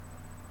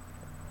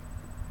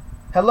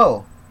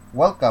Hello!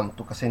 Welcome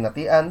to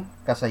Kasinatian,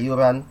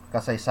 Kasayuran,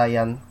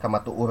 Kasaysayan,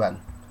 Kamatuuran,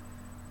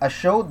 a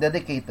show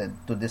dedicated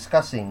to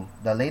discussing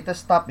the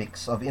latest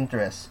topics of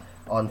interest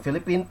on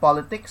Philippine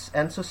politics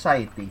and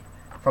society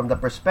from the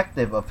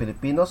perspective of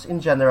Filipinos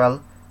in general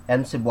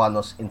and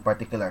Cebuanos in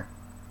particular.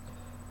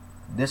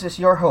 This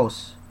is your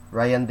host,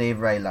 Ryan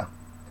Dave Raila,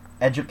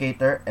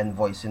 educator and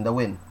voice in the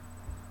wind.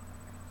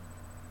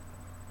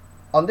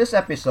 On this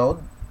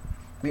episode,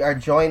 we are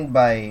joined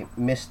by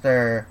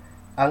Mr.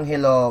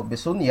 Angelo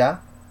Besunya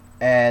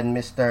and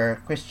Mr.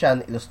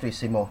 Christian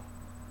Ilustrisimo.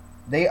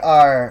 They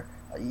are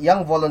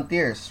young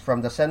volunteers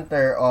from the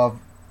Center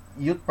of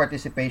Youth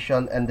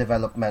Participation and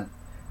Development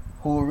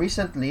who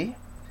recently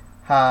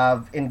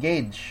have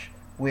engaged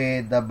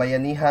with the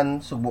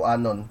Bayanihan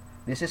Subuanon.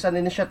 This is an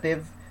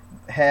initiative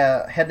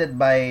headed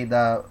by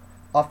the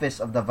Office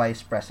of the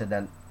Vice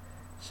President.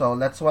 So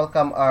let's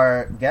welcome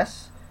our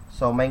guests.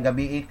 So may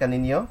gabi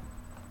kaninyo.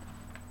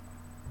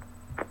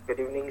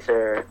 Good evening,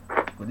 sir.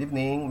 Good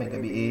evening, may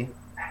gabi.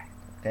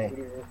 Okay.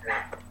 Good evening, sir.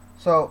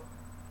 So,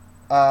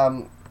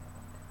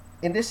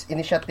 in this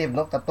initiative,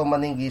 no,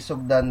 katumaning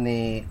gisugdan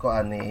ni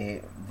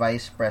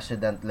Vice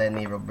President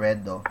Leni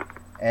Robredo,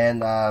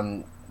 and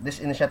this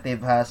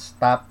initiative has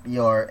tapped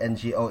your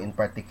NGO in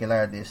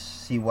particular, this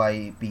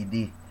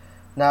CYPD.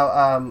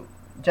 Now,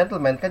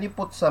 gentlemen, can you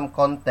put some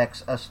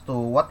context as to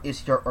what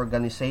is your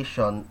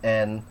organization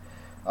and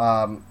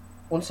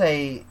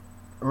unsay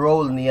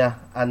role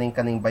niya aning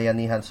kaning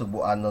Bayanihan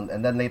Subuanon,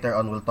 and then later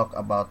on we'll talk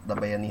about the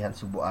Bayanihan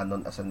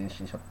Subuanon as an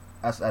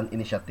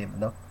initiative,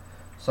 no?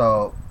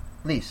 So,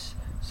 please.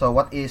 So,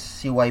 what is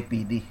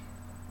CYPD?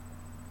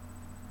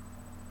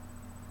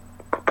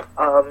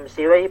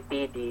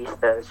 CYPD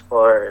stands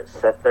for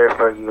Center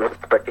for Youth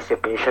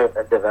Participation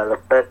and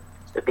Development.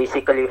 So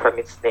basically, from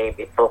its name,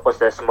 it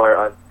focuses more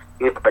on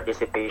youth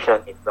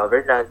participation in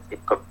governance,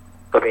 in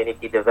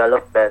community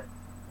development,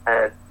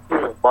 and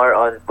more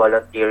on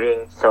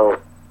volunteering. So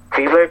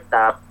we were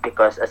tapped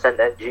because as an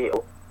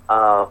NGO,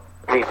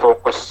 we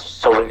focus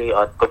solely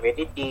on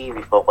community,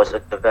 we focus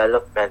on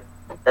development.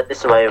 That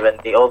is why when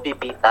the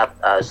OVP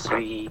tapped us,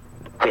 we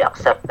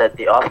accepted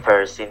the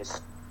offer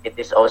since it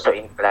is also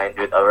inclined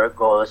with our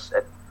goals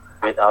and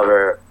with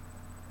our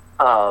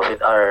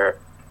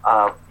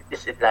it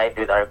is in line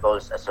with our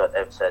goals as what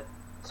I've said.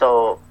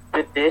 So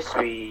with this,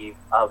 we've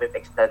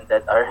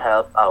extended our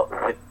help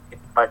in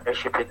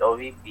partnership with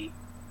OVP.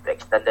 We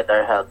extended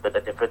our help to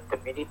the different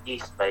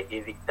communities by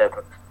giving them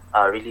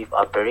relief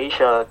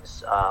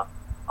operations,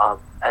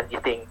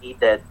 anything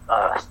needed,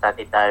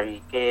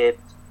 sanitary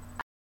kits,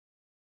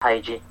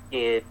 hygiene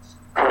kits,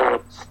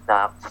 food,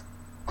 snacks,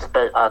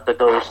 to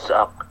those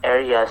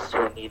areas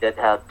who needed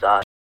help.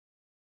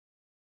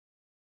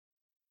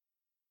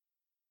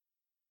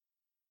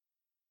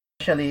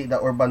 Especially the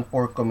urban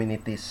poor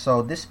communities.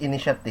 So this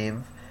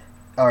initiative,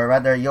 or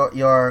rather your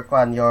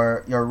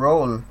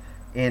role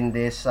in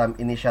this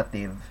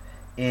initiative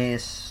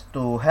is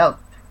to help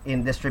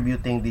in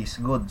distributing these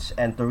goods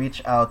and to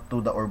reach out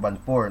to the urban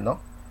poor, no?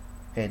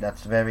 Okay,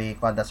 that's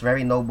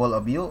very noble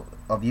of you,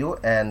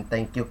 and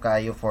thank you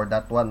kayo for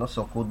that one, no?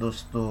 So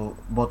kudos to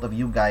both of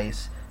you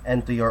guys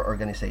and to your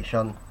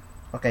organization.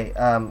 Okay,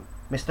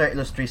 Mr.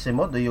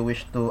 Ilustrisimo, do you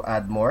wish to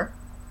add more?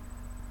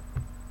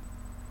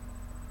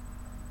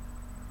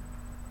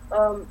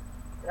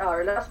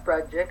 Our last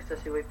project sa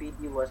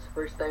CYPD was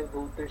First Time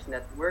Voters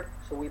Network.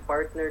 So we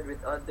partnered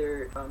with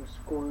other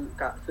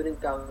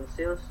student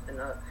councils and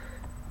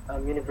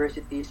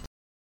universities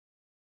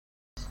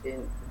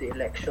in the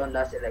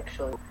last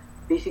election.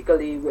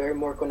 Basically, we're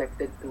more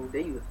connected to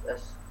the youth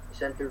as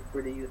Center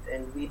for the Youth,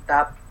 and we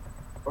tap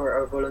for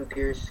our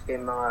volunteers kay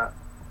mga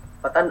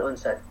patanon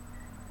sad.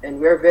 And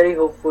we're very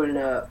hopeful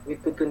na we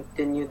could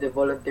continue the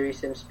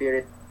volunteerism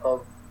spirit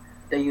of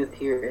the youth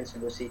here in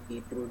Cebu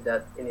City through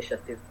that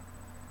initiative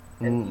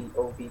and the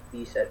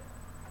OVP said.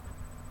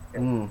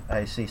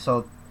 I see.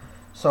 So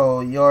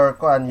your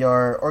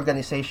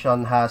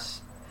organization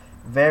has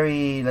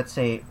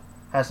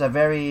a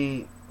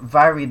very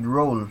varied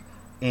role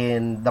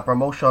in the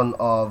promotion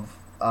of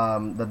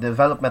the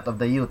development of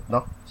the youth,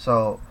 no?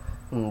 So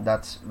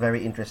that's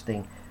very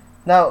interesting.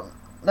 Now,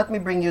 let me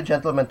bring you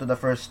gentlemen to the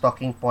first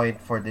talking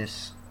point for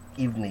this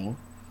evening.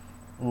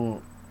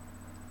 The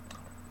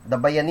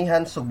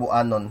Bayanihan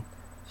Subuanon.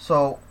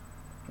 So,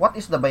 what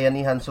is the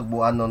Bayanihan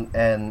Subuanon,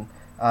 and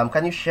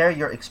can you share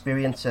your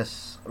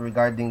experiences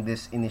regarding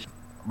this initiative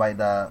by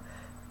the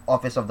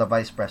Office of the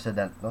Vice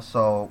President? No?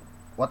 So,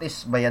 what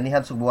is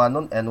Bayanihan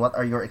Subuanon and what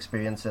are your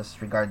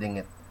experiences regarding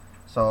it?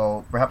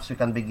 So, perhaps we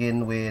can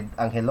begin with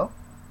Angelo.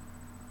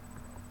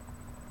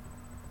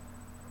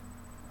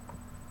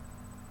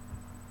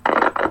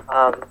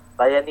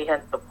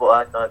 Bayanihan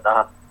Subuanon,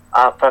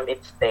 from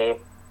its name,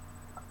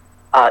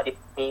 it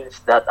means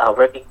that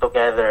working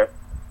together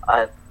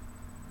and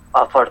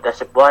for the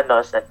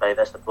Cebuanos and by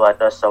the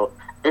Cebuanos. So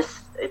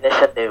this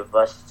initiative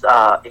was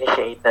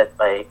initiated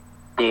by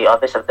the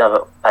Office of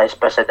the Vice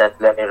President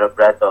Leni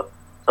Robredo.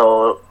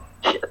 So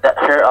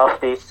her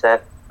office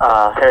sent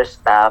her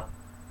staff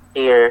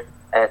here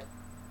and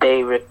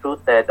they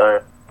recruited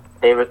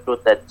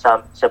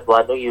some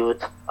Cebuano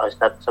youth or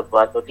some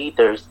Cebuano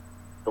leaders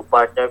to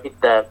partner with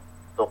them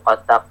to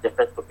contact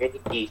different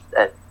communities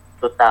and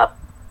to tap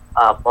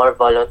more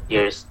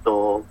volunteers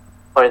for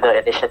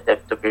the initiative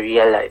to be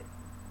realized.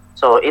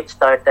 So it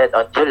started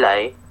on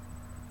July.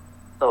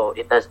 So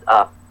it has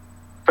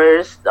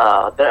first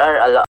there are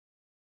a lot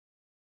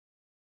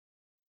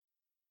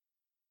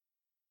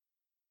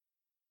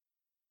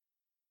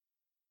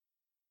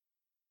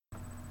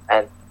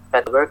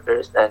and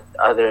workers and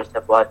other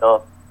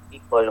Cebuano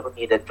people who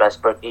needed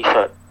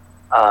transportation.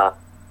 Uh,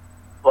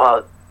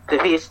 well,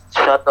 this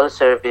shuttle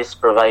service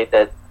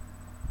provided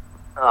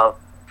uh,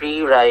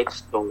 free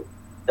rides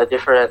the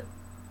different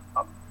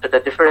to the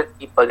different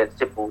people in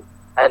Cebu,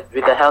 and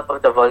with the help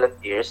of the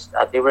volunteers,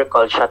 they were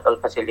called shuttle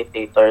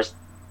facilitators.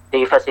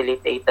 They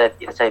facilitated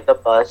inside the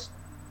bus.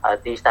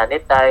 They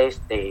sanitized.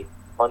 They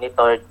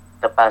monitored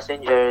the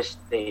passengers.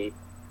 They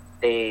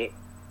they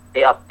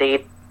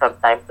update from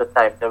time to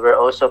time. There were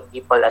also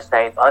people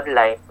assigned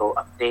online to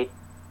update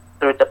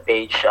through the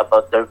page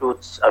about the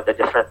routes of the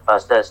different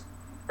buses.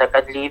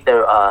 Secondly,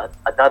 there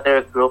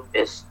another group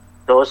is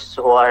those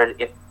who are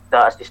in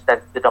the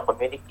assistance to the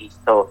community.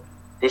 So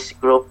this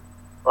group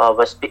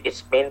was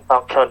its main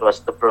function was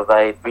to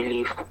provide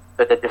relief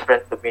to the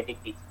different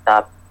communities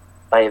tapped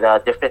by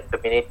the different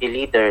community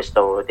leaders.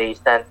 So they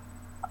sent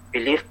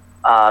relief.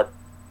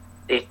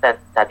 They sent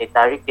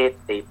sanitary kits.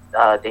 They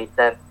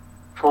sent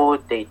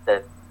food. They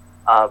sent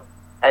um,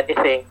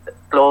 anything,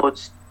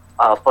 clothes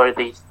for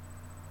these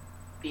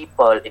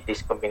people in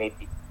this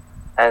community.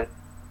 And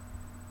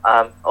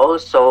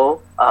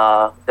also,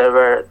 there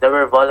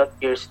were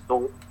volunteers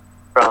too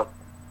from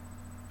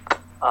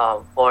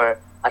for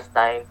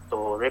assigned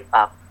to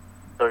repack,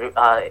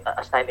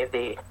 assigned in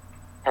the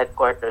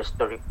headquarters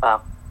to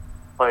repack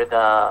for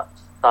the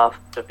stuff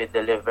to be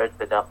delivered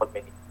to the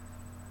community.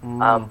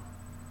 Mm. Um,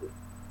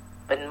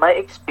 in my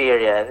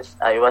experience,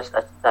 I was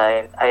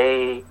assigned.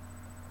 I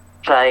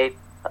tried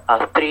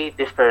three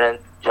different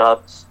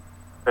jobs.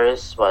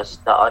 First was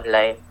the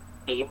online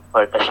team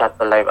for the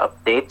Shuttle Live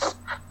updates.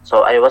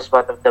 So I was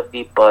one of the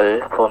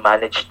people who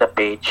managed the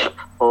page,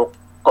 who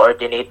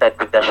coordinated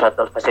with the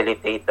shuttle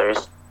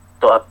facilitators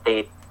to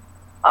update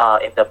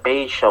in the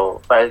page.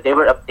 So while they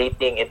were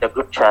updating in the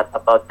group chat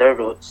about their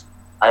routes,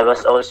 I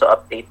was also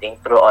updating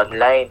through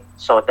online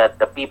so that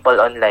the people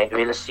online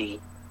will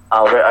see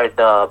where are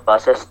the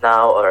buses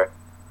now or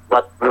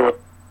what route,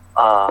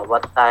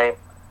 what time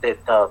did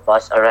the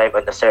bus arrive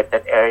on a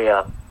certain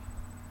area.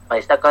 My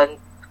second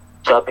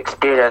job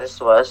experience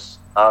was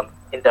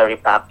in the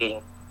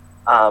repacking.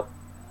 Um,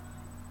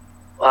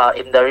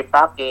 in the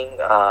repacking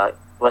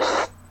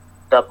was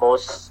the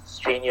most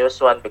strenuous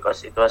one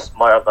because it was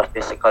more of a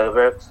physical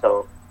work.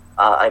 So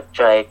I've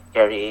tried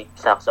carrying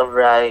sacks of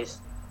rice,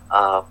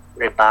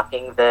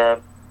 repacking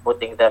them,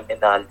 putting them in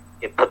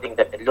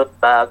loot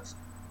bags,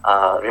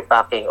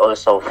 repacking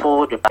also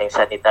food, repacking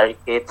sanitary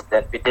kits.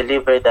 Then we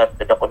deliver them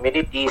to the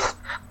communities.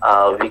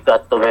 We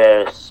got to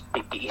wear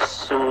PPE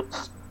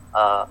suits.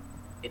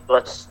 It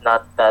was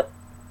not that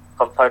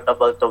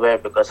comfortable to wear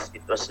because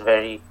it was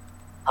very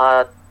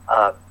hot.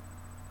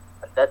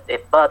 And that's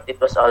it. But it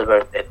was all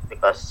worth it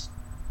because,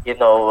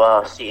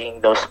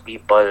 seeing those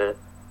people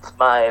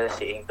smile,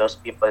 seeing those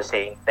people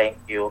saying thank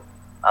you,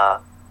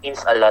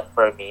 means a lot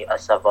for me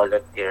as a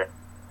volunteer.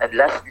 And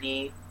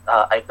lastly,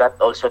 I got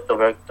also to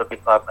work to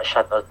become a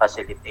shuttle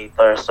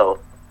facilitator. So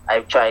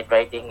I've tried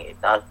riding in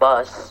a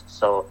bus.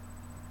 So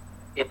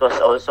it was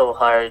also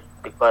hard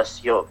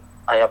because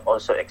I am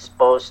also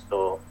exposed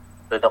to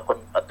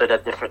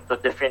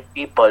different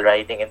people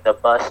riding in the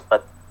bus,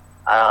 but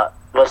uh,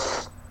 it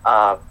was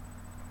um,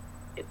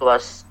 it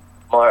was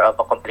more of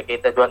a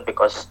complicated one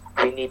because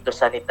we need to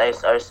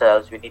sanitize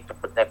ourselves, we need to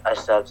protect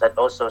ourselves, and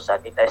also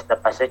sanitize the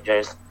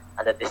passengers,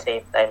 and at the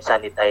same time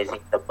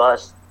sanitizing the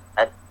bus.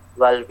 And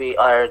while we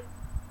are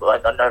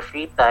on our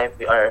free time,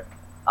 we are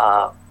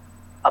uh,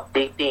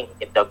 updating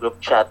in the group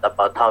chat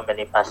about how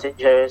many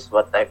passengers,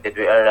 what time did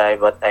we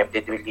arrive, what time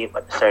did we leave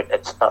at a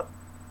certain stop.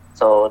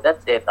 So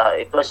that's it.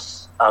 It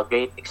was a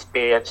great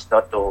experience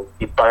not to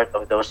be part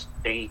of those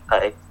three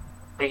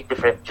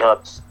different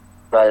jobs.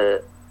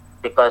 Well,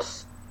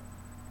 because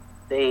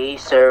they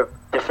serve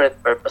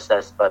different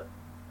purposes, but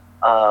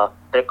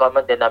the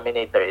common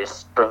denominator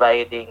is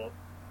providing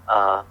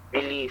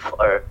relief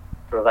or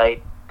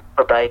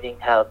providing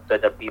help to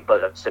the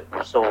people of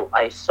Cebu. So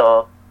I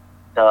saw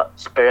the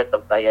spirit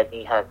of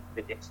bayanihan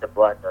within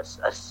Cebuanos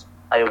as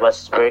I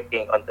was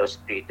working on those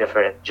three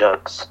different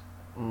jobs.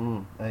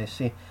 I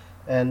see.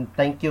 And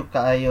thank you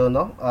kaayo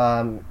no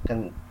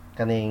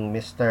kaning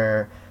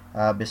Mr.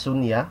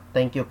 Besunia.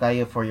 Thank you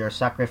kaayo for your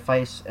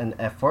sacrifice and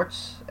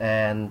efforts,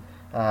 and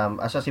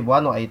as a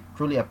Cebuano I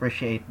truly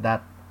appreciate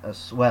that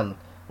as well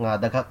nga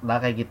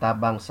dakay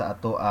gitabang sa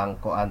ato ang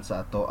kuan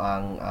sa ato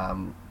ang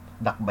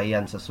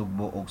dakbayan sa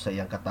Subo ug sa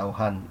iyang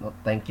katawhan no.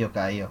 Thank you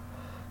kaayo.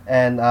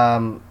 And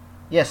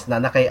yes, na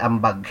nakay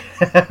ambag.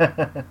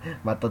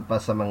 Matod pa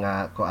sa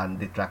mga kuan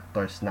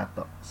detractors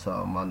nato.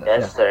 So mo na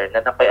Yes, siya. sir.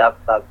 Nanapay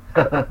apag.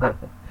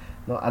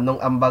 No, anong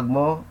ambag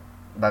mo,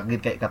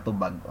 dagit kay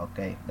katubag.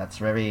 Okay, that's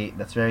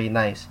very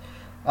nice.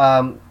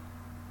 Um,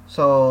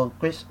 so,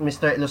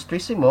 Mr.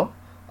 Illustrissimo,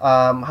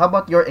 how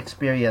about your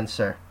experience,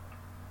 sir?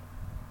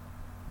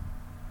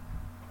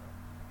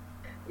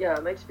 Yeah,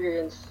 my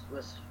experience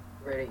was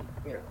very,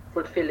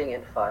 fulfilling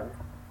and fun.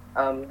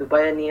 The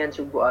Bayanihan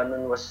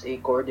Subuanon was a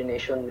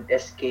coordination with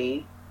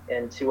SK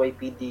and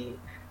CYPD,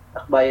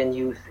 Akbayan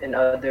Youth, and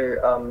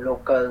other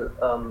local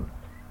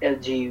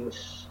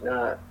LGUs,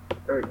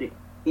 or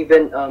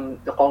even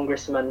the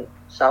Congressman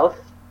South,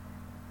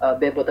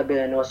 Bebo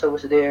Tabelanosa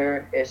was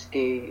there,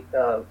 SK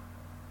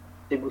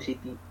Cebu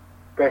City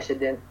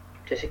President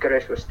Jessica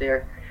Reyes was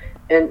there,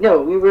 and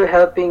we were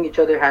helping each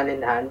other hand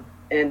in hand,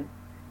 and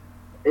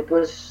it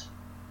was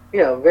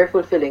very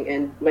fulfilling.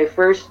 And my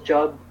first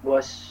job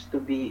was to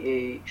be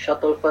a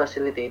shuttle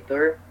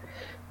facilitator.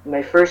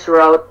 My first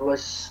route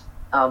was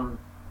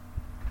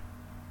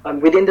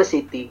within the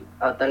city,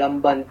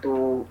 Talamban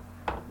to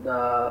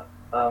the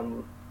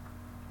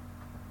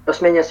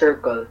Osmeña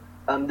Circle.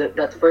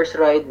 That first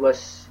ride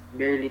was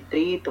barely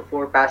 3 to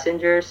 4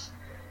 passengers,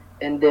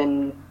 and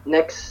then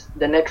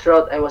the next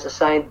route I was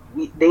assigned,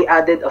 they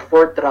added a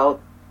fourth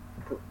route,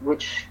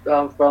 which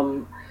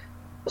from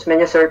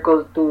Osmeña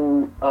Circle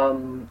to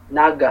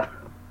Naga.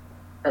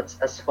 That's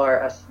as far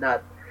as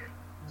that.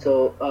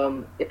 So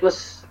it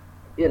was,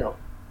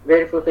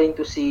 very fulfilling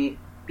to see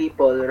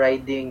people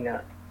riding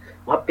na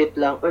mapit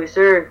lang. Oy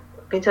sir,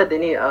 kinsa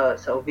din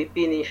sa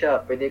OVP ni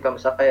siya, pwede ka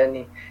masakayan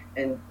ni.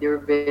 And they're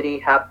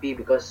very happy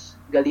because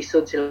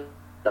galisod sila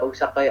og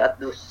sakay at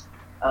those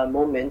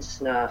moments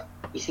na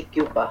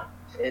ECQ pa.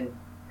 And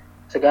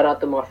sagara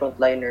to mga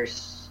frontliners.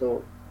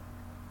 So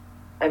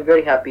I'm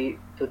very happy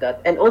to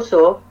that. And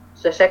also,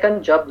 sa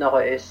second job na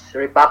ko is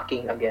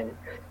repacking again.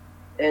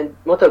 And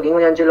mo to gingon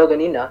ni Angelo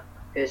ganina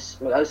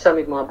is mag-alsa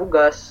mig mga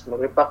bugas,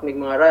 mag-repack mig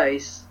mga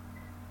rice.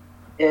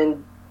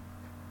 And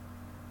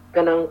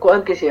kanang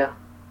kuan kasi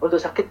although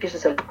sakit kasi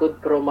sa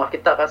likod, pero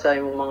makita ka sa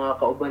imong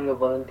mga kauban nga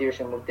volunteers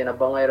yung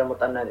magtinabangay ra mo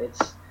tanan,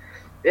 it's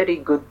very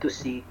good to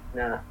see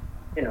na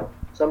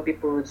some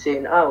people would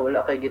say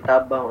wala kay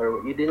gitabang,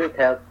 or you didn't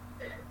help,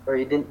 or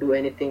you didn't do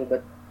anything,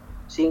 but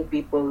seeing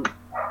people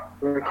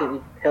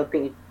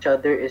helping each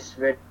other is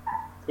very,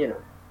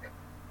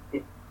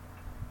 it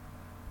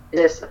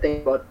is a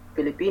thing about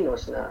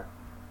Filipinos na,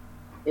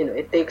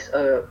 it takes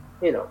a,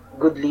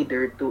 good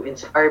leader to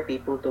inspire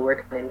people to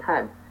work hand in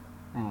hand.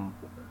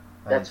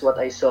 That's what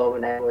I saw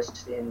when I was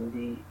in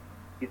the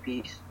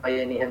UP's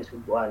Bayanihan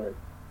Subuanon.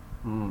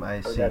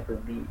 I So see. that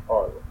would be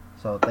all.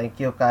 So thank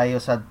you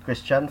kayo Sad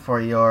Christian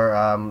for your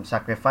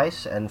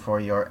sacrifice and for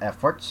your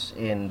efforts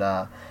in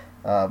the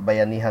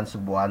Bayanihan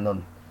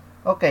Subuanon.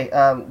 Okay,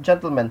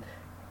 gentlemen,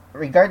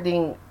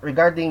 regarding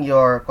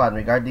your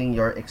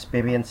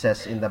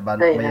experiences in the Ay,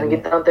 Bayanihan.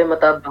 nanggitaon tayo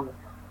matabang.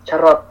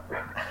 Charot.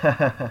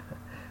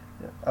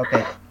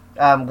 Okay.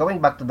 Going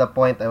back to the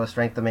point I was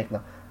trying to make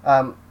now.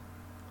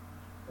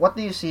 What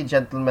do you see,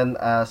 gentlemen,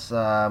 as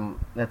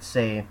let's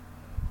say,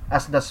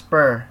 as the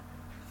spur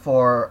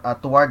for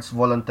towards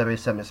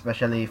volunteerism,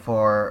 especially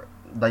for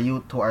the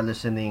youth who are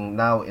listening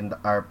now in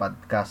our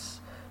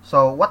podcast?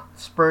 So, what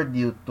spurred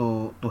you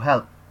to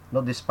help?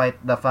 No, despite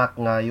the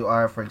fact nga you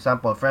are, for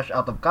example, fresh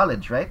out of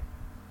college, right?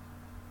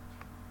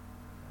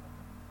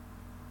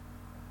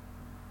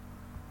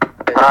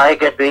 I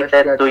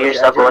graduated 2 years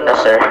ago na,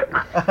 sir.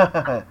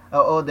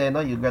 Oo,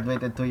 no, you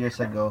graduated 2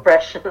 years ago.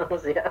 Fresh na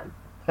siya.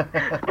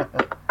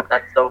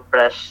 Not so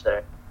fresh,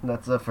 sir.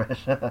 Not so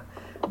fresh.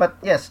 But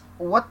yes,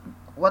 what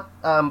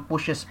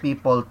pushes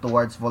people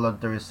towards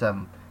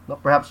volunteerism? No,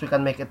 perhaps we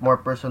can make it more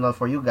personal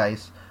for you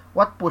guys.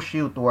 What push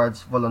you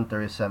towards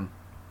volunteerism?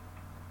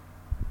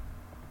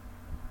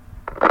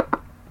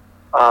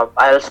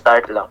 I'll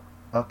start lang.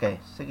 Okay,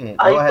 sige.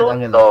 Go I ahead,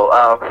 don't Angelo.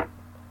 know.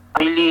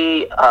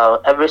 Really,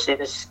 ever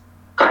since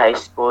high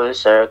school,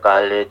 sir,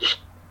 college,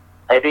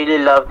 I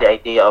really love the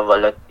idea of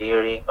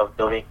volunteering, of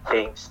doing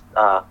things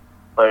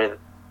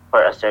for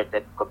a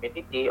certain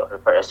community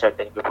or for a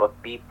certain group of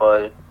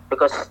people.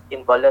 Because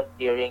in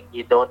volunteering,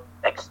 you don't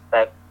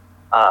expect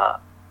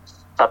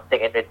something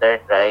in return,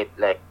 right?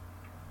 Like,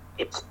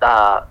 it's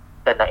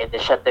kanang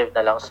initiative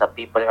na lang sa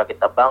people nga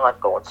gitabangan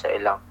kung unsa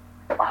ilang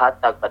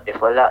mahatag, but if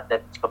wala, then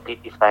it's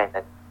completely fine.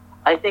 And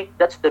I think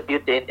that's the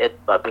beauty in it,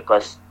 but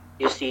because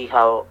you see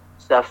how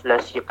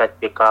selfless you can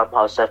become,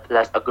 how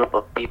selfless a group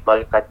of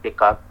people can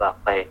become.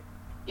 By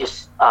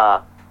these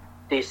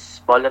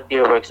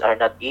volunteer works are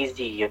not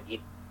easy. You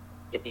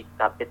need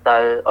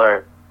capital,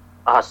 or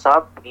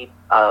some need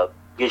a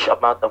huge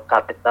amount of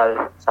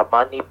capital, sa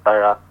money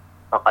para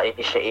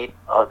maka-initiate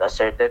on a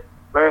certain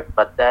work,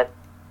 but then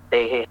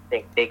they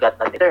think they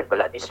got nothing in return,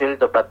 wala ni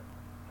sweldo. But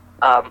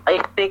I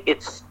think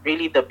it's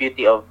really the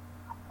beauty of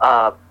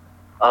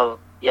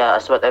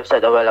as what I've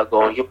said a while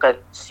ago, you can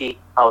see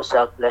how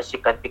selfless you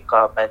can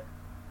become, and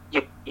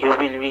you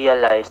will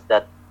realize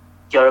that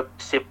your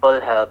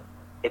simple help,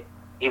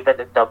 even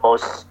in the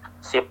most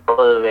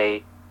simple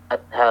way,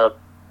 that help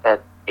can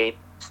create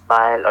a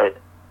smile, or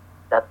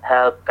that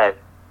help can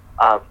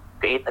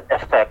create an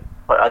effect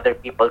for other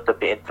people to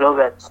be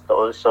influenced to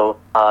also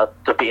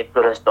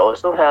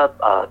help.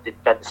 It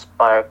can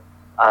spark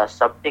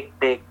something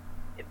big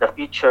in the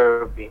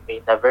future. We may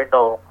never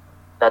know.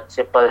 That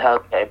simple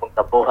help nga imong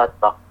nabuhat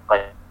ba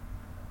kay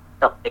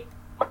taktik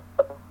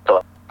to.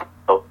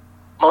 So,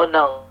 mo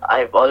nang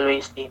I've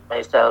always seen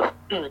myself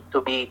to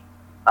be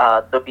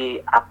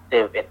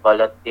active in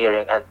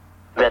volunteering, and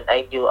when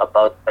I knew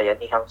about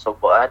Bayanihang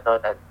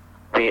Subuanon, and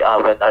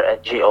when our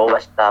NGO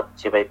was stopped,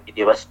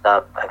 CYPD was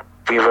stopped, and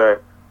we were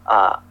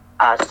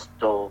asked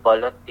to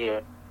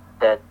volunteer,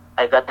 then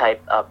I got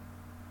hyped up.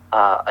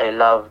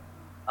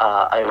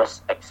 I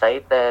was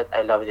excited.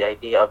 I love the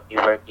idea of me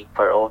working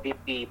for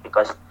OVP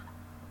because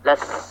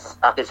let's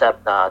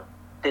accept na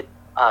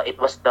it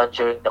was done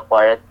during the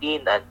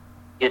quarantine, and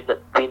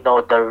we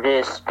know the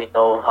risk, we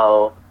know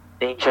how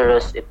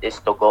dangerous it is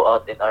to go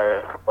out in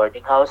our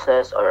boarding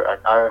houses or in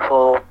our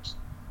homes,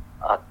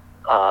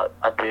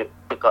 and we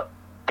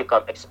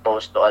become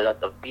exposed to a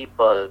lot of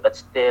people, but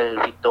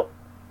still we took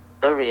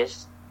the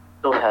risk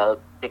to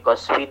help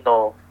because we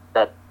know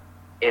that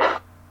if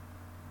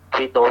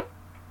we don't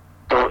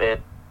do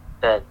it,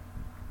 then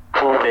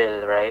who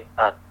will, right?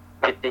 And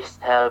with this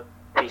help,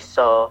 we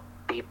saw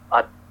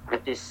people.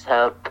 With this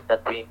help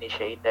that we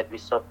initiated, we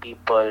saw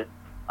people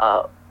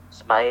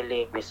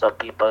smiling. We saw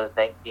people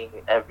thanking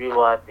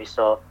everyone. We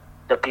saw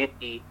the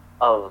beauty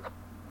of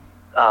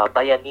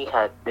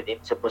bayanihan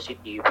within Cebu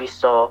City. We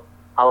saw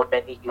how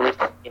many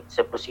youth in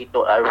Cebu City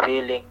are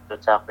willing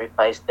to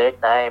sacrifice their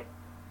time,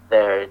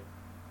 their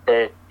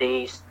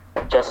days,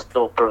 just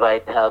to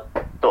provide help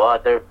to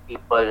other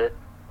people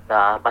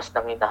na mas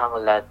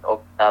nanginahanglan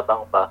o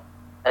tabang ba.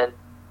 And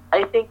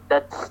I think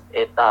that's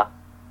it.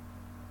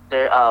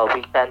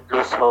 We can't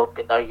lose hope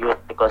in our youth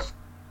because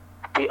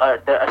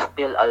there are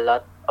still a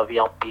lot of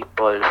young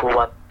people who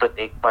want to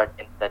take part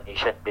in the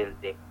nation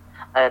building.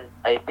 And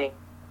I think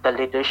the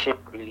leadership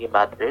really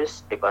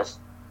matters because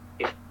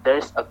if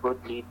there's a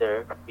good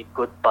leader with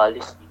good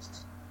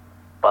policies,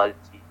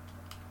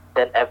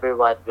 then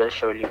everyone will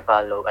surely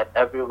follow and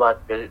everyone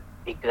will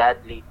be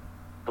gladly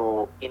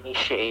to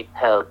initiate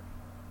help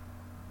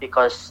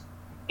because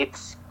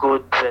it's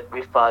good when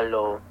we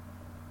follow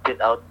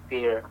without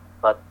fear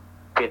but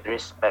with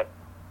respect.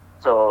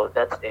 So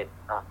that's it.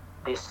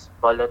 This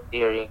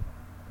volunteering,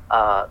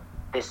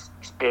 this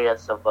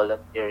experience of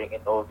volunteering in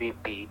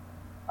OVP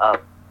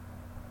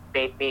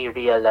made me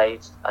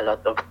realize a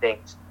lot of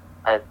things,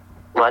 and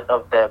one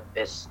of them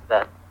is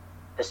that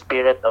the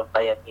spirit of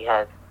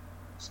bayanihan,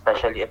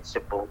 especially in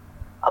Cebu,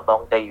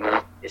 among the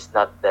youth is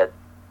not dead.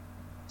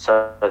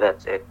 So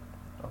that's it.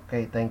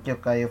 Okay, thank you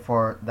kayo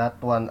for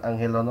that one,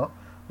 Angelo, no?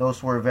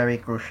 Those were very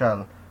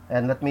crucial.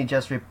 And let me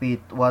just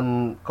repeat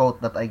one quote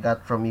that I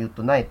got from you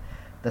tonight.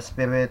 The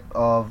spirit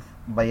of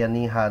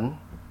bayanihan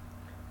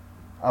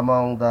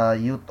among the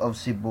youth of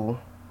Cebu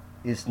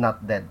is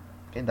not dead.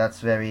 Okay,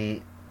 that's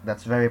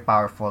very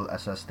powerful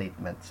as a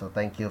statement. So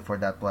thank you for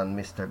that one,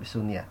 Mr.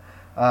 Bisunia.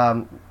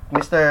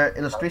 Mr.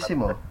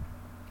 Illustrissimo,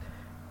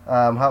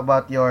 how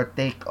about your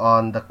take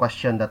on the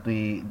question that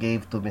we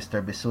gave to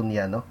Mr.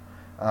 Bisunia, no?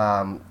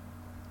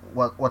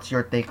 What's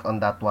your take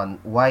on that one?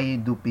 Why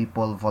do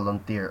people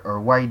volunteer,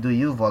 or why do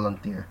you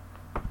volunteer?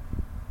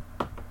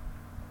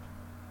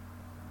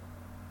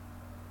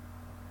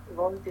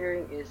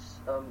 Volunteering is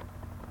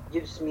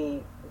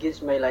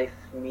gives my life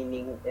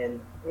meaning and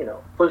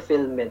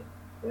fulfillment.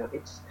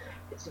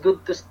 It's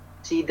good to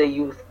see the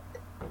youth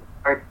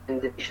part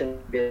in the nation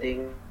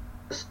building.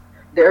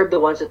 They are the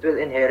ones that will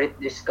inherit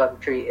this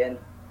country, and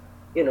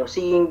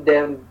seeing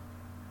them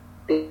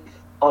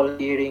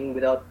volunteering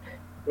without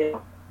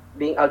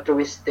being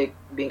altruistic,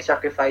 being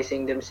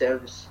sacrificing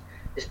themselves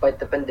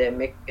despite the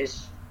pandemic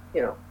is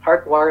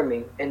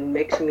heartwarming and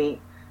makes me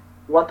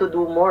want to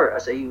do more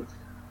as a youth.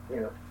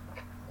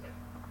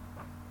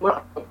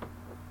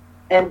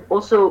 And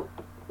also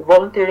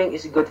volunteering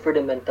is good for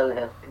the mental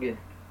health. Good,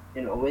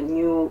 when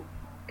you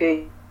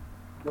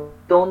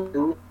don't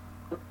do,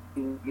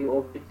 you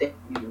overthink,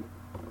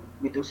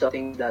 you do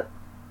something that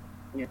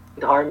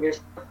could harm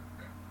yourself.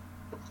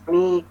 For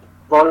me,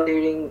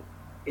 volunteering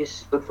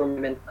is good for my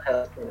mental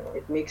health.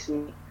 It makes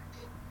me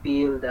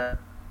feel that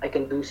I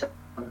can do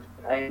something.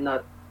 I am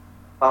not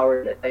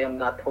powerless. I am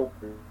not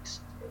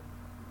hopeless.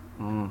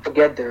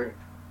 Together,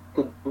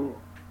 could do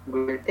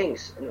great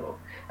things.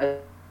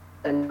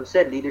 And you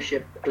said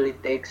leadership really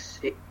takes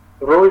a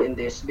role in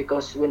this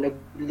because when a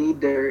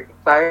leader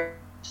inspires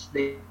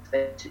the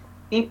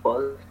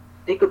people,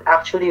 they could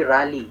actually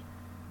rally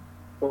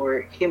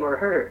for him or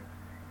her,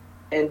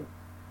 and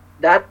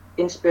that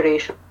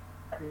inspiration,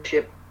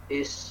 leadership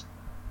is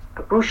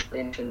a crucial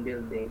in nation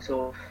building.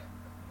 So,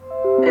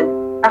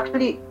 and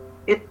actually,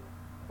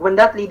 when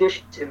that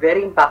leadership is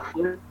very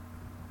impactful,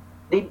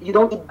 you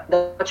don't need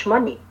that much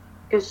money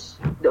because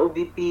the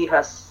OVP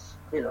has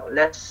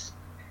less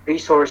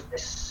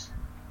resources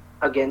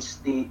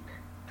against the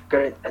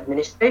current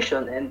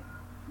administration, and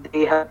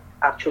they have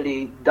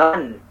actually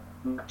done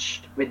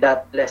much with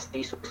that less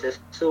resources.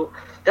 So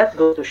that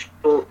goes to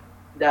show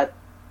that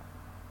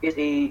is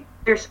a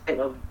clear sign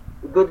of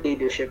good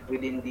leadership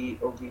within the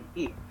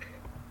OVP.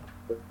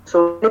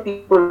 So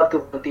many people love to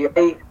volunteer.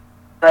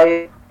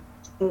 I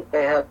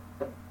have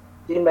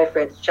seen my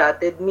friends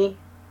chatted me,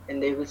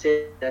 and they will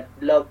say that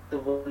love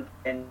to volunteer,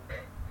 and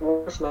it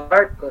warms my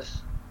heart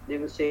because they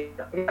will say,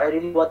 "Yeah, I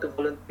really want to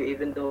volunteer,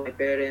 even though my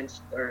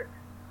parents or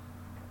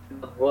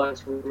loved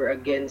ones were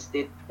against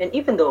it, and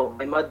even though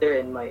my mother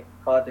and my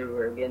father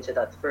were against it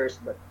at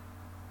first, but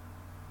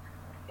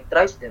I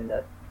trust them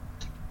that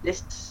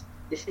this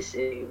is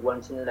a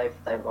once in a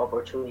lifetime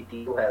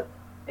opportunity to help,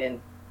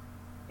 and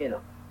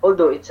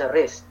although it's a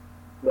risk,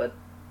 but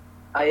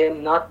I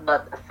am not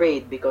that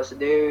afraid because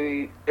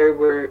there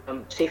were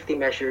safety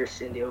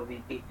measures in the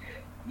OVP.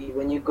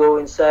 When you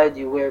go inside,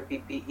 you wear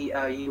PPE.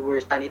 You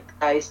were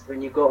sanitized.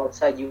 When you go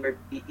outside, you wear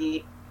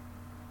PPE.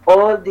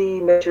 All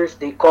the measures,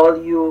 they call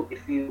you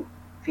if you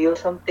feel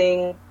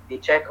something. They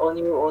check on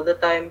you all the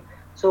time.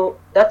 So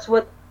that's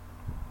what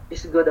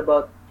is good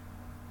about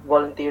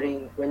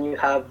volunteering when you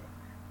have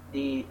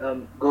the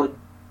good,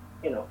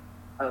 you know,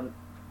 um,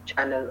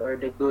 channel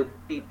or the good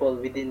people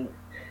within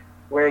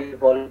where you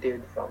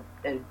volunteered from.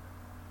 And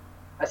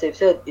as I've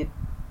said, it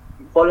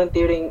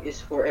volunteering is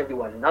for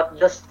everyone, not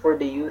just for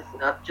the youth,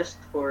 not just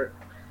for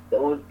the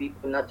old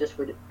people, not just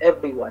for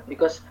everyone.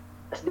 Because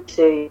as they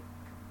say,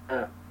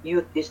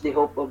 youth is the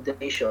hope of the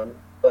nation,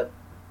 but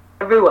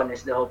everyone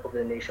is the hope of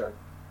the nation.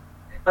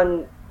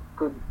 One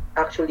could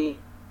actually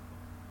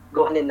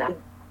go hand in hand.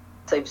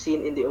 As I've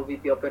seen in the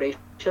OVP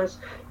operations,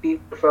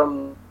 people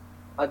from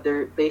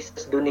other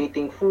places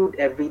donating food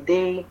every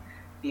day,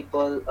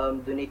 people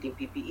donating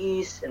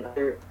PPEs and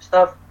other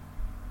stuff.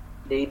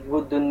 They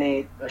would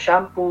donate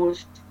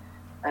shampoos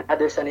and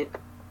other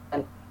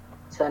and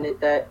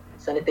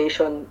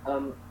sanitation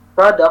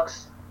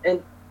products,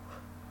 and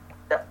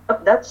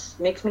that's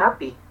makes me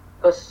happy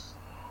because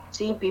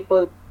seeing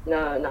people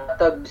na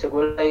nakatag sa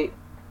gulay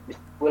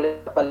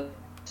pala,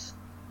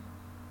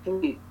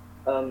 really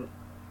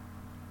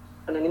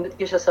nindot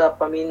ko siya sa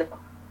pamina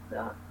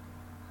na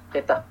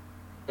kita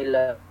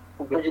nila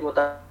kung mo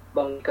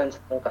tabang kan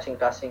sa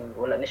kasing-kasing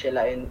wala na siya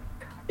lain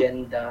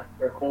agenda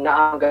or kung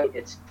naangay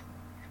it's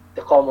the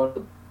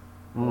common.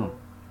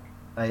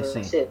 I So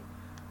see. that's it.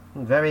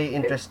 Very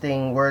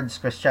interesting words,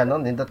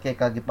 Cristiano. Nindot kay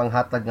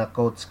kagipanghatag nga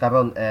quotes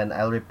karon, and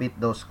I'll repeat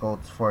those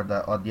quotes for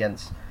the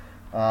audience.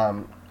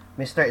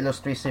 Mr.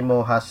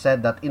 Illustrissimo has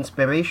said that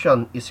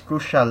inspiration is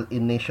crucial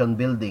in nation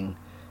building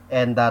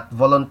and that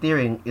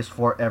volunteering is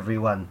for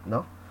everyone,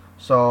 no?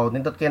 So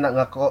nindot kay na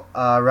nga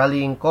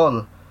rallying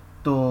call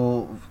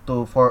to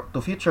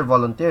future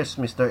volunteers,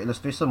 Mr.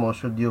 Illustrissimo,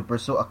 should you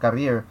pursue a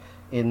career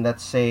in,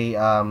 let's say,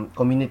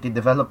 community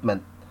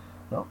development,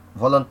 no?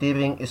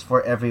 Volunteering is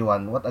for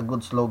everyone. What a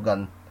good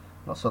slogan,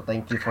 no? So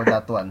thank you for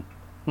that one.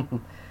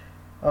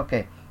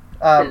 Okay.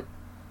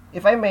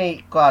 If I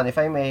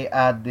may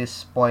add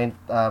this point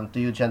to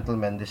you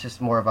gentlemen, this is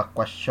more of a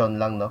question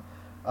lang, no?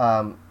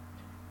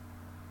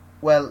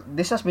 Well,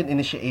 this has been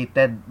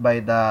initiated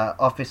by the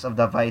Office of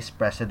the Vice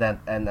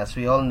President, and as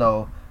we all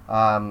know,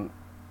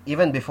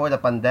 even before the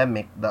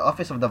pandemic, the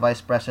Office of the Vice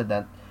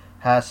President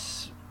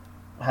has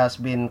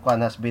been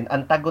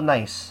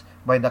antagonized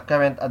by the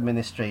current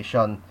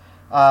administration.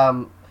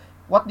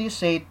 What do you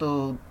say,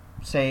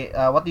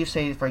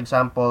 for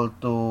example,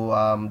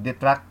 to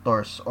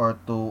detractors or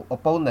to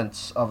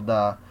opponents of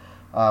the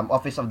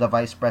Office of the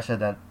Vice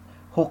President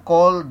who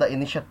call the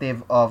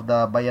initiative of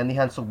the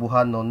Bayanihan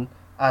Subuhanon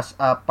as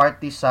a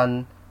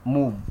partisan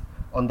move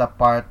on the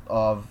part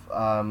of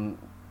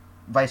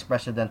Vice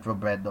President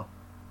Robredo?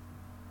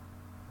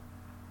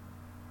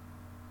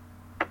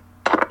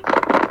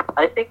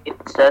 I think it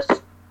says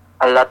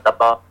a lot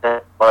about them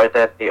more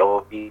than the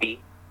OVP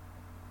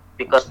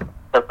because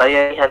the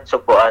Bayanihan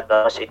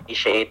Subuano was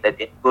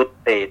initiated in good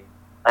faith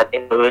and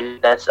in the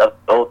willingness of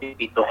the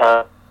OVP to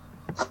help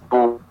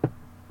school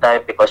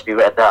time because we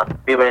were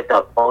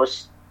the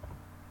most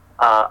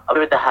we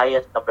were the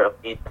highest number of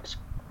leaders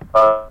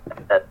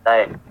at that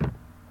time.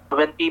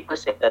 When people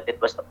say that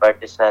it was a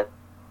partisan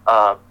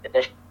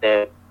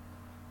initiative,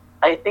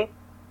 I think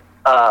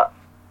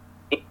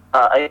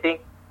I think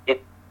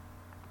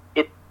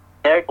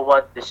they're the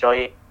ones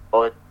destroying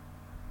own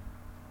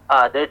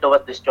they're the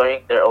ones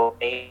destroying their own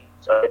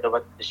names or the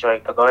ones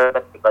destroying the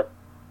government because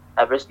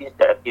ever since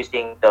they're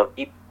accusing the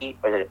VP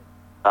or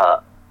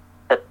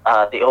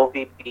the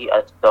OVP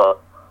as the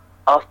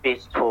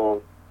office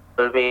who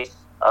always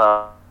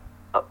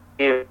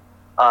give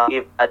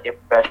bad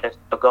impressions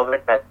to the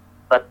government,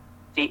 but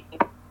seeing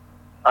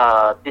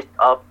this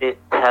office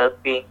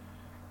helping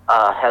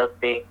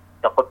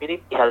the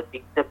community,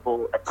 helping the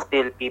poor, and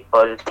still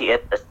people see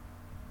it as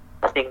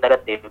nothing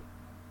negative,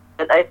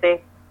 then I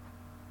think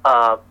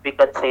we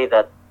can say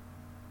that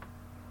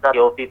not the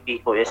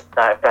OVP who is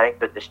trying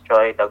to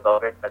destroy the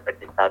government or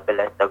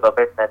destabilize the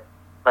government,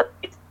 but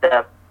it's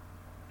them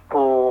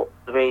who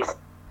always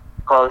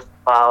calls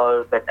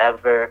foul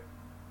whenever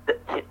the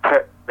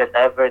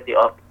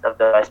office of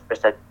the vice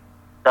president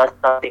does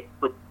something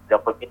good to the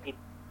community.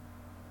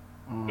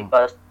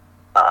 Because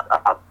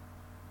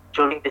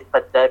during this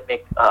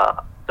pandemic,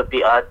 to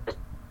be honest,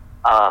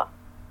 uh,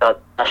 the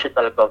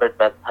national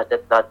government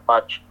hasn't done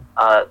much.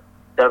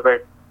 There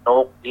were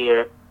no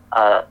clear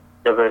uh,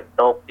 there were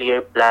no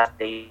clear plans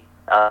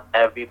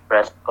every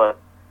press con,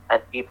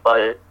 and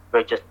people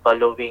were just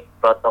following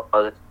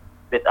protocols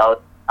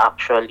without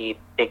actually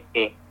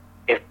thinking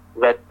if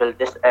when will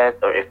this end,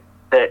 or if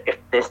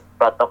this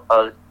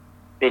protocol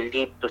will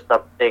lead to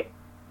something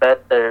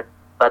better.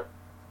 But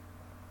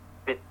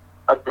with,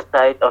 on the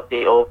side of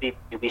the OVP,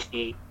 we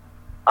see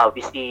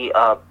we see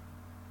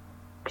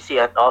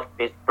an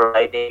office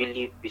providing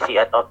relief. We see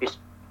an office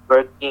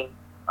working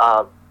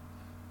um,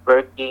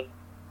 working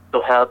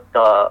to help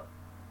the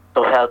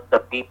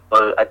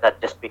people, and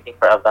not just waiting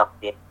for a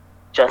vaccine,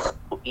 just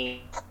to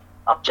ease,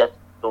 just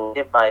to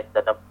minimize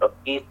the number of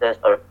cases,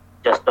 or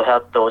just to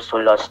help those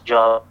who lost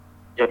jobs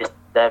during this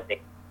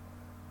pandemic.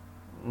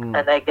 Mm.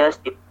 And I guess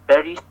it's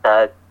very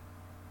sad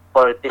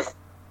for this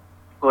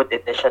good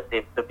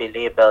initiative to be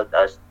labeled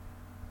as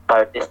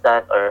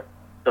partisan, or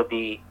to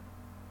be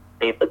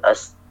labeled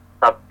as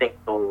something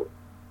to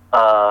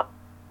uh,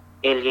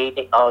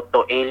 alienate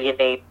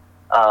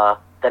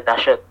the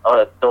nation,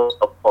 or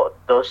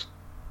those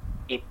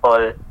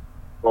people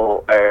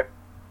who are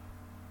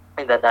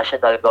in the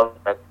national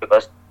government,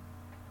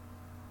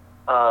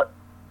 uh,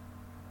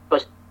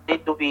 because they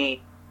do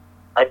be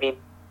I mean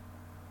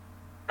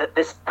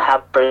this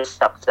hampers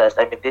success.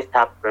 I mean, this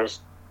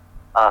hampers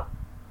uh,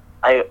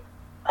 I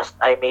as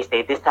I may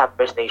say, this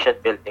hampers nation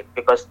building,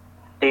 because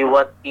they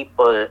want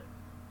people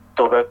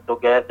to work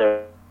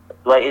together.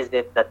 Why is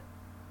it that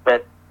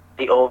when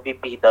the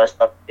OVP does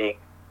something,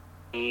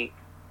 we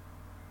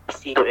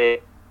see to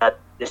it that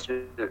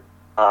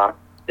uh,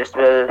 this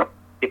will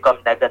become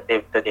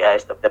negative to the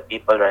eyes of the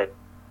people, right?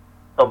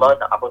 So, mao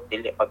na ako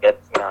dili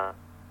magets nga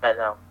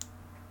kanang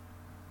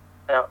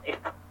if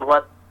you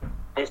want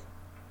this,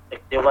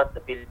 if they want the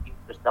Philippines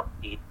to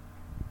succeed,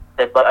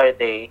 then why are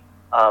they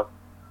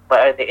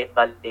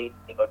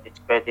invalidating or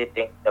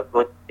discrediting the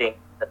good things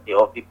that the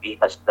OVP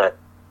has done?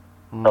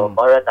 So, Mm.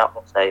 mora na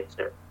akong side,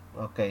 sir.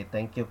 Okay,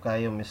 thank you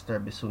kayo, Mr.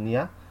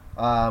 Bisunia.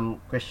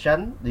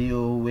 Christian, do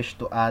you wish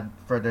to add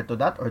further to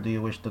that, or do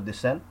you wish to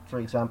dissent, for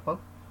example?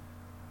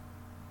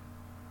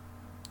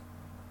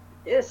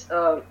 Yes,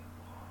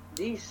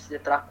 these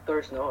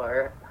detractors, no,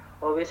 are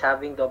always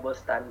having double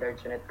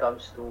standards when it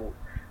comes to,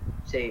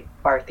 say,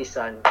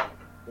 partisan.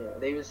 You know,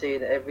 they will say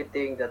that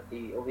everything that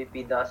the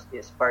OVP does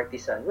is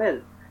partisan.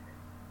 Well,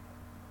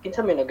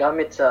 kinsa may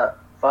nagamit sa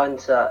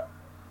funds sa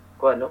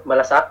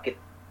malasakit.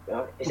 You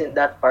know, isn't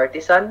that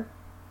partisan?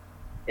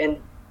 And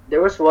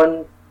there was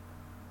one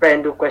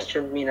friend who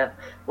questioned me na,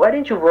 why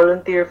didn't you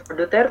volunteer for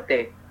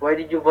Duterte? Why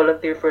did you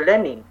volunteer for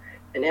Lenin?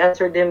 And I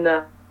answered him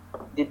na,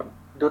 did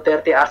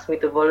Duterte ask me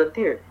to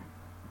volunteer?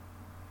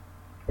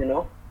 You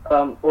know,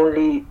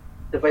 only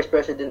the vice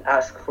president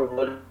asked for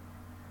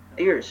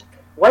volunteers.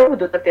 Why would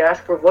Duterte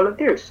ask for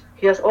volunteers?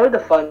 He has all the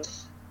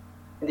funds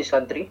in this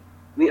country.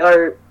 We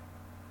are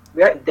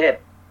in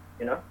debt,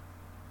 you know.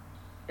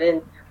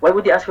 And why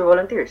would he ask for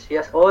volunteers? He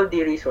has all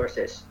the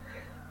resources.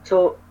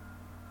 So,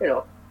 you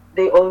know,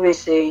 they always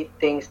say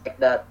things like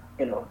that,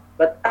 you know.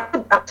 But I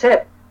would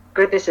accept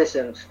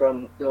criticisms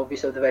from the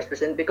office of the vice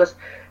president, because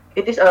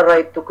it is our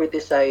right to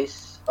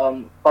criticize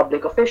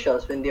public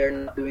officials when they are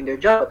not doing their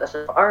job. But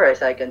as far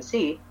as I can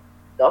see,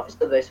 the office of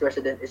the vice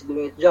president is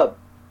doing its job,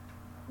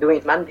 doing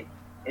its mandate,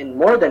 and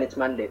more than its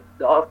mandate.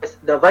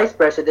 The vice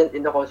president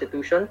in the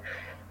Constitution,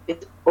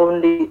 it's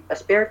only a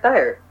spare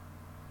tire,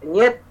 and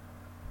yet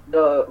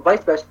the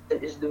vice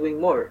president is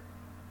doing more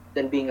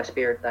than being a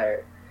spare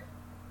tire.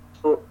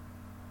 So,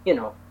 you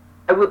know,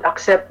 I would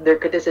accept their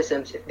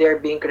criticisms if they are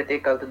being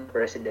critical to the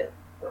president.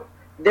 So,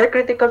 if they're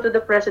critical to the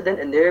president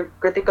and they're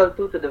critical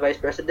to the vice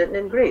president,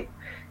 then great.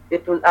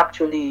 It will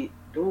actually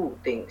do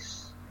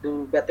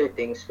better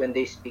things when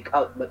they speak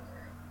out. But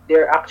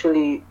they're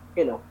actually,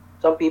 you know,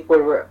 some people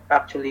were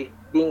actually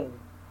being,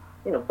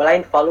 you know,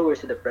 blind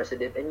followers to the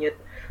president, and yet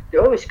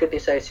they're always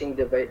criticizing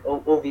the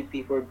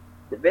OVP for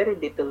the very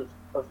little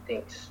of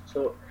things.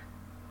 So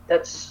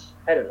that's,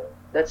 I don't know,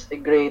 that's a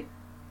great,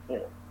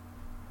 you know,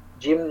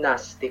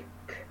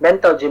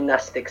 mental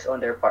gymnastics on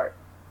their part,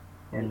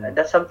 and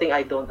that's something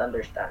I don't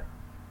understand.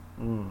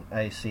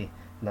 I see.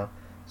 No.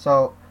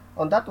 So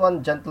on that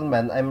one,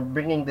 gentlemen, I'm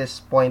bringing this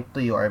point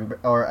to you,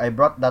 or I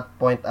brought that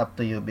point up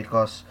to you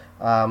because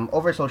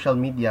over social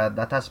media,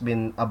 that has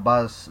been a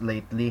buzz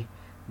lately.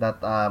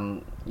 That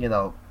you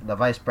know, the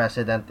vice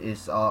president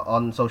is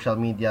on social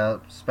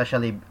media,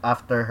 especially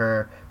after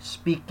her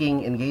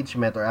speaking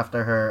engagement, or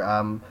after her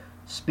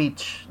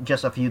speech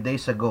just a few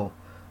days ago.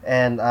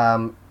 And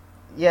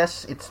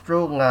yes, it's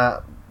true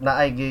nga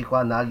naagi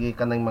ka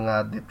ng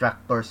mga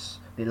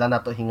detractors, dila na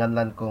to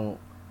hinganlan kung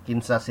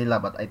kinsa sila,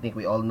 but I think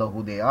we all know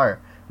who they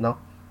are, no?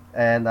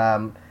 And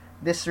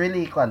this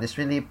really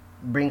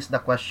brings the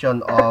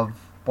question of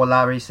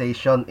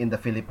polarization in the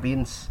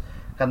Philippines.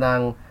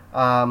 Kanang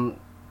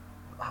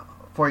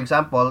for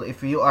example,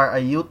 if you are a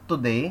youth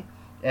today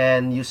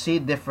and you see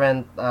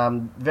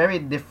very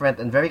different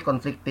and very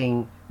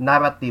conflicting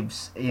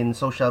narratives in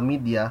social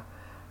media,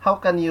 how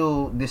can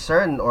you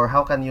discern, or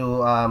how can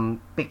you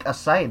pick a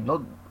side,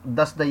 no?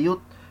 Does the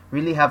youth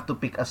really have to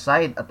pick a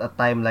side at a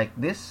time like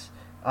this?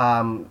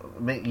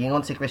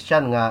 Gingon si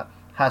Christian nga,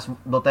 has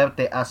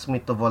Duterte asked me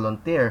to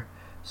volunteer.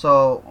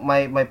 So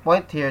my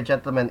point here,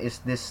 gentlemen, is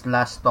this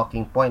last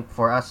talking point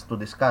for us to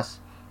discuss.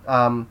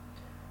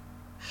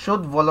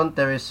 Should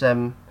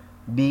volunteerism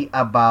be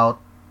about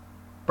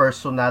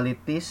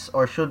personalities,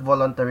 or should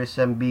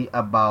volunteerism be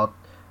about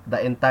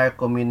the entire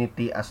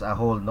community as a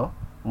whole, no?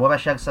 Mura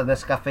siya sa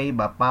Nescafe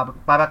ba,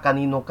 para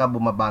kanino ka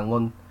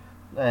bumabangon.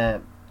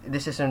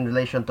 This is in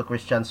relation to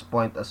Christian's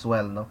point as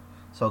well, no?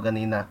 So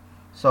ganina.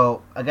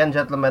 So again,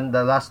 gentlemen,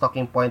 the last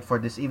talking point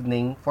for this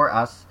evening for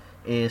us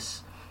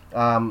is,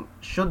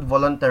 should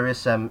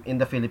volunteerism in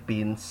the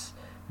Philippines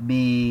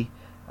be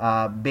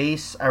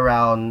based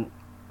around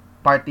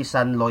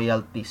partisan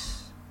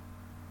loyalties?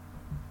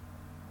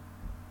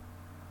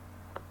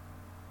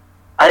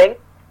 I think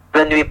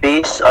when we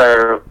base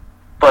our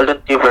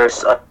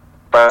volunteers on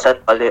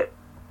partisan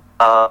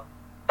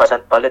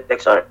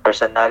politics or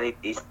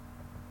personalities,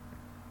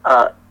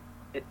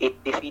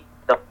 it defeats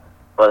the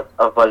purpose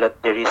of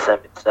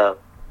volunteerism itself.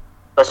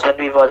 Because when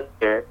we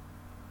volunteer,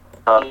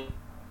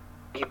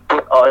 we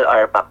put all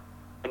our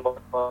maximum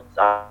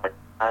efforts,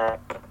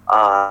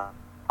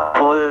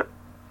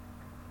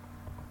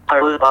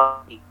 whole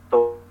body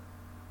to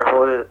our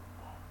whole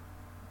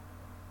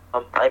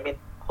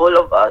all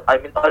of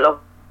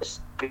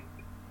us,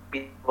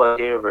 we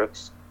volunteer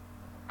works,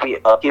 we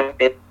give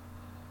it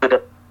to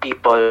the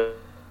people,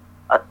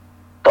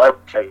 to our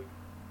to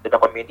the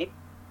community,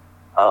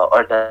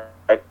 or the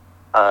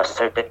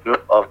certain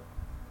group of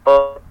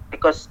people,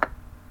 because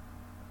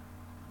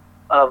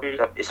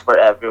volunteerism is for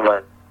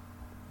everyone.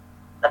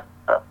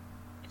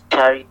 It's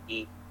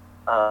charity,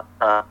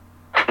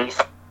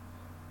 based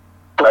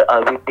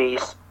we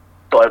base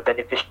to our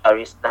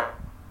beneficiaries na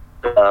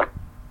to the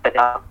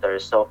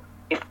benefactors. So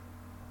if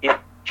the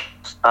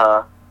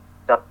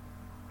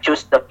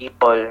choose the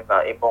people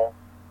nga imong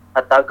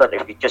hatagan,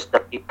 if you choose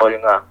the people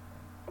nga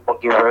imong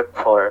gi-work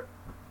for,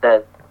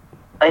 then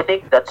I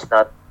think that's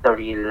not the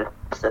real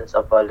sense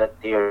of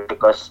volunteer,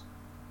 because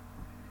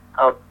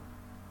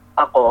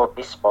ako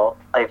mismo,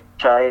 I've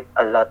tried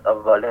a lot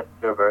of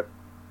volunteer work,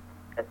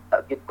 and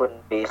agit ko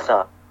base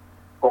sa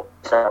kung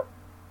sa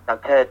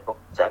nag-head, kung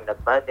saan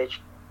nag-manage,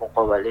 kung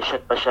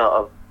coalition pa siya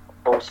of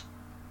post.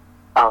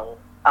 Ang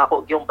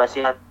ako yung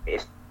basihan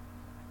is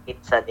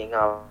minsan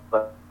nga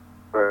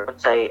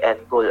say and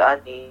goal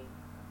ani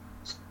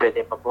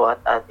pwede mabuhat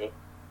ani.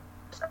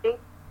 So, I think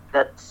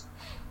that's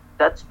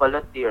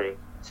volunteering.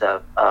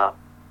 So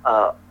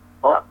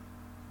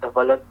the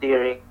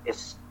volunteering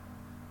is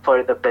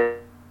for the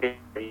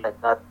beneficiary and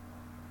not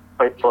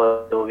for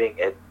people doing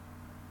it,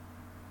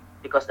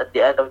 because at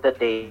the end of the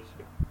day,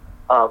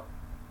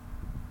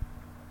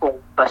 kung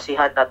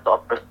basihan na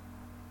to ang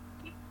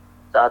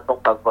sa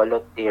atong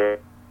pag-volunteer,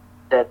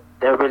 then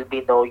there will be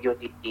no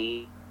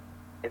unity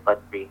in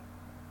country.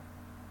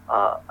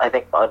 I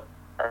think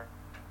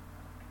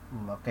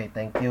Okay,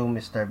 thank you,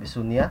 Mr.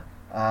 Bisunia.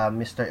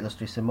 Mr.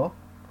 Illustrissimo?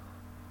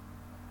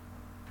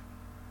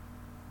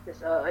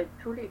 Yes, I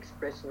truly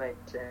express my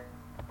sense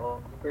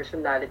of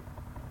personality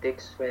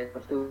when it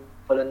comes to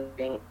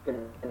volunteering,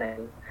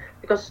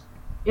 because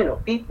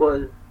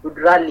people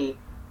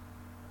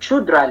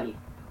should rally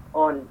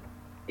on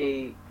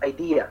a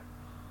idea,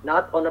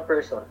 not on a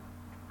person,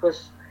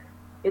 because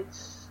it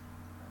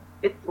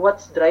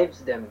what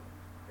drives them.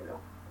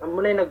 Ang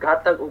muna yung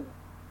naghatag og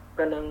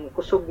kanang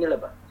kusog nila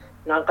ba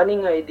nga kani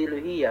nga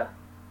ideolohiya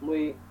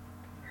muy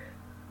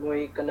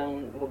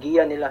kanang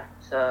mugiya nila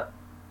sa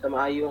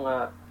maayo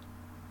nga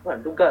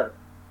lugar,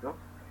 no?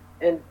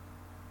 And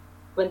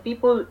when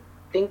people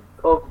think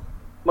of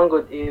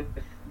manggod, if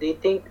they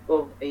think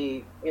of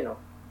a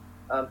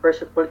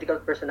political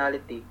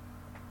personality,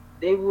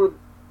 they would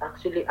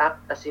actually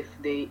act as if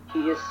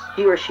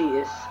he or she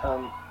is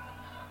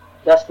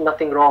does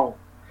nothing wrong.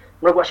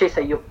 Murag wa siya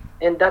sayop.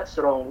 And that's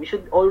wrong. We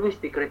should always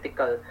be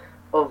critical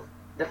of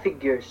the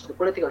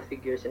political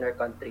figures in our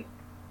country,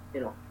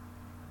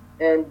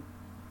 And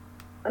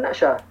ana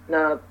siya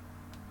na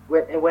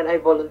when I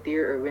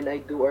volunteer, or when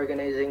I do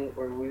organizing,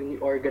 or when we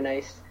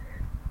organize,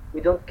 we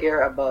don't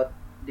care about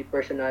the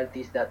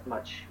personalities that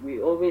much.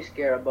 We always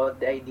care about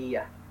the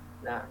idea.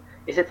 Na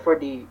is it for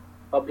the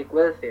public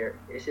welfare?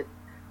 Is it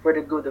for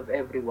the good of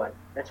everyone?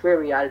 That's where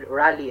we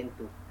rally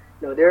into.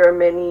 There are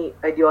many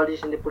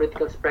ideologies in the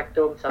political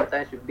spectrum.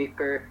 Sometimes we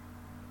bicker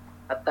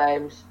at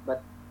times, but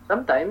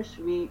sometimes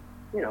we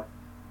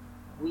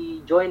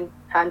join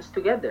hands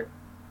together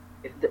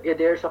if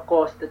there's a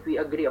cause that we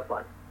agree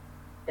upon,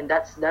 and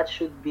that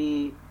should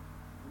be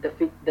the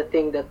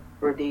thing that,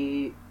 or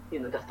the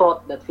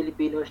thought that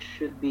Filipinos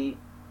should be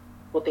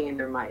putting in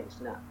their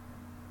minds. Na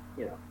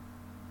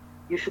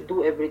you should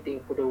do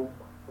everything for the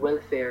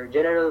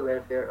general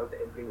welfare of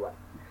everyone,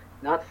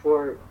 not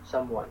for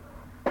someone.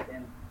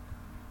 And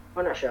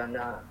ano siya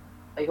na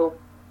I hope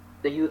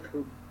the youth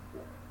would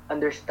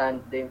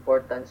understand the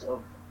importance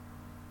of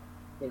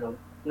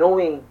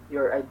knowing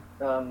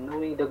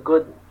the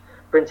good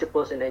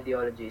principles and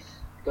ideologies,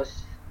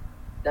 because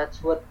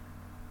that's what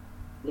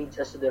leads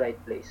us to the right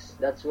place.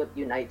 That's what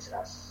unites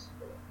us.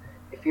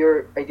 If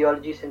your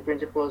ideologies and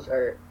principles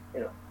are,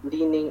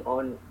 leaning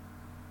on,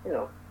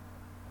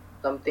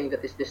 something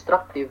that is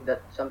destructive,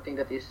 that something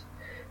that is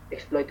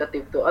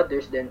exploitative to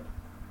others, then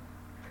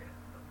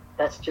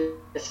that's just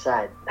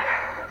sad.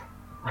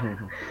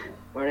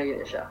 Wala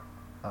na siya.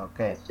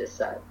 Okay. It's just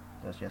sad.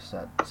 That's just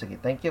sad. Sige,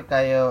 thank you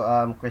kayo,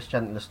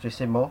 Christian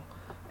Illustrissimo.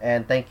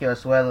 And thank you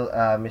as well,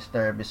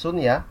 Mr.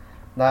 Bisunia.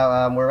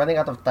 Now, we're running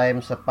out of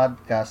time sa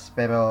podcast,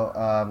 pero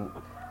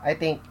I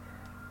think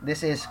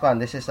this is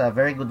a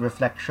very good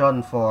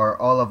reflection for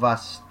all of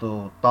us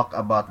to talk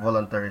about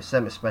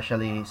voluntarism,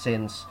 especially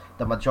since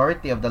the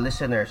majority of the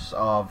listeners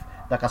of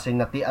the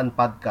Kasinatian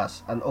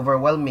podcast, an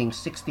overwhelming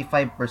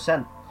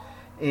 65%,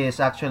 is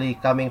actually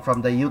coming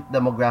from the youth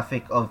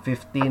demographic of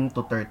 15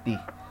 to 30.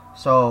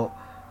 So,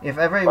 if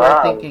ever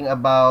we're thinking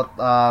about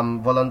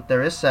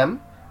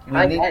voluntarism,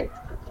 we need...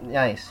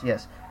 Nice,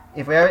 yes.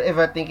 If we are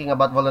ever thinking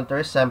about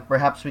voluntarism,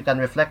 perhaps we can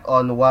reflect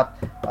on what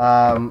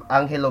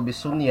Angelo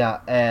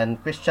Bisunia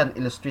and Christian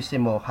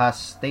Illustrissimo has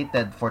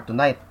stated for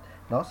tonight,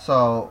 no?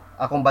 So,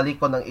 akong balik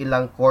ko ng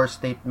ilang core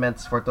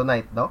statements for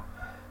tonight, no?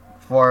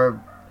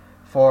 For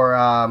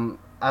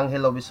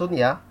Angelo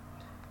Bisunia,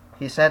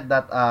 he said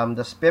that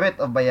the spirit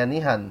of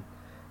bayanihan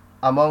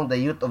among the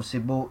youth of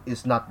Cebu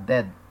is not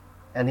dead.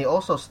 And he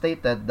also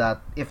stated that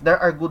if there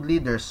are good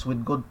leaders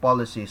with good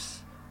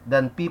policies,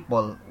 then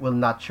people will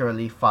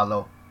naturally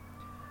follow.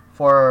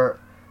 For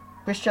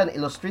Christian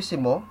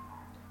Illustrissimo,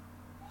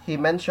 he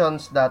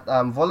mentions that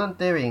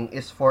volunteering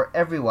is for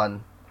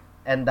everyone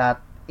and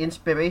that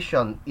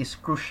inspiration is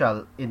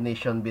crucial in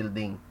nation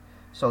building.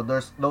 So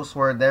those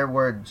were their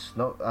words,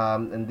 no?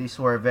 And these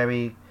are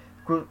very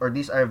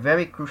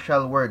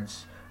crucial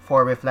words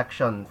for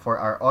reflection for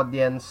our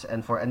audience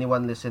and for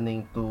anyone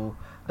listening to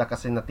the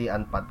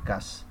Kasinatian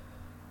podcast.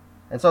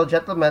 And so,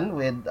 gentlemen,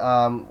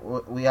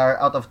 we are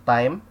out of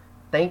time.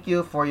 Thank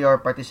you for your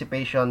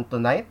participation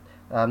tonight.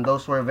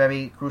 Those were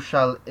very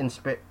crucial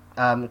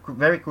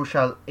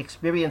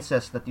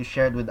experiences that you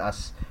shared with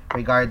us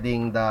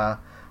regarding the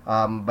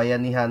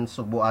Bayanihan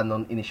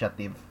Subuanon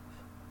initiative.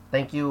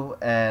 Thank you,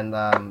 and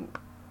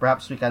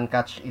perhaps we can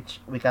catch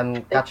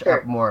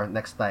up more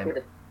next time.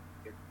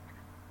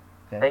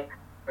 Okay.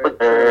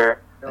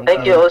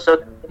 Thank you also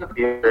to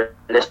your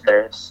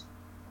listeners.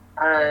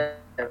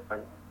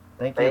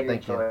 Thank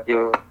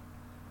you.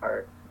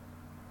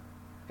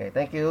 Okay,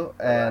 thank you.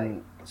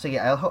 And sige,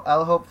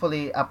 I'll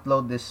hopefully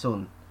upload this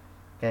soon.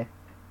 Okay?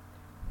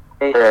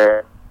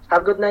 Sir.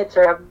 Have a good night,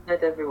 sir. Have a good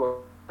night,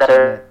 everyone.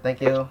 Sir.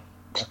 Thank you.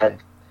 Okay.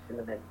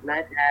 Good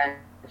night,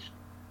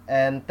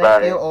 And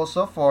thank you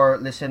also for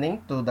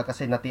listening to the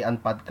Kasinatian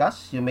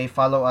podcast. You may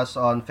follow us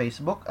on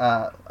Facebook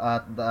at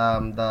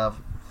the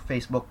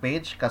Facebook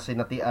page,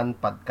 Kasinatian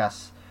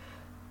Podcast.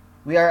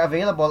 We are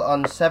available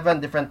on 7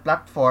 different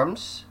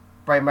platforms,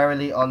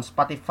 primarily on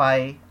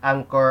Spotify,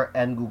 Anchor,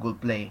 and Google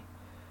Play.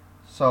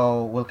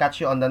 So, we'll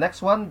catch you on the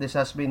next one. This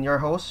has been your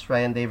host,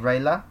 Ryan Dave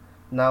Raila,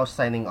 now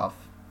signing off.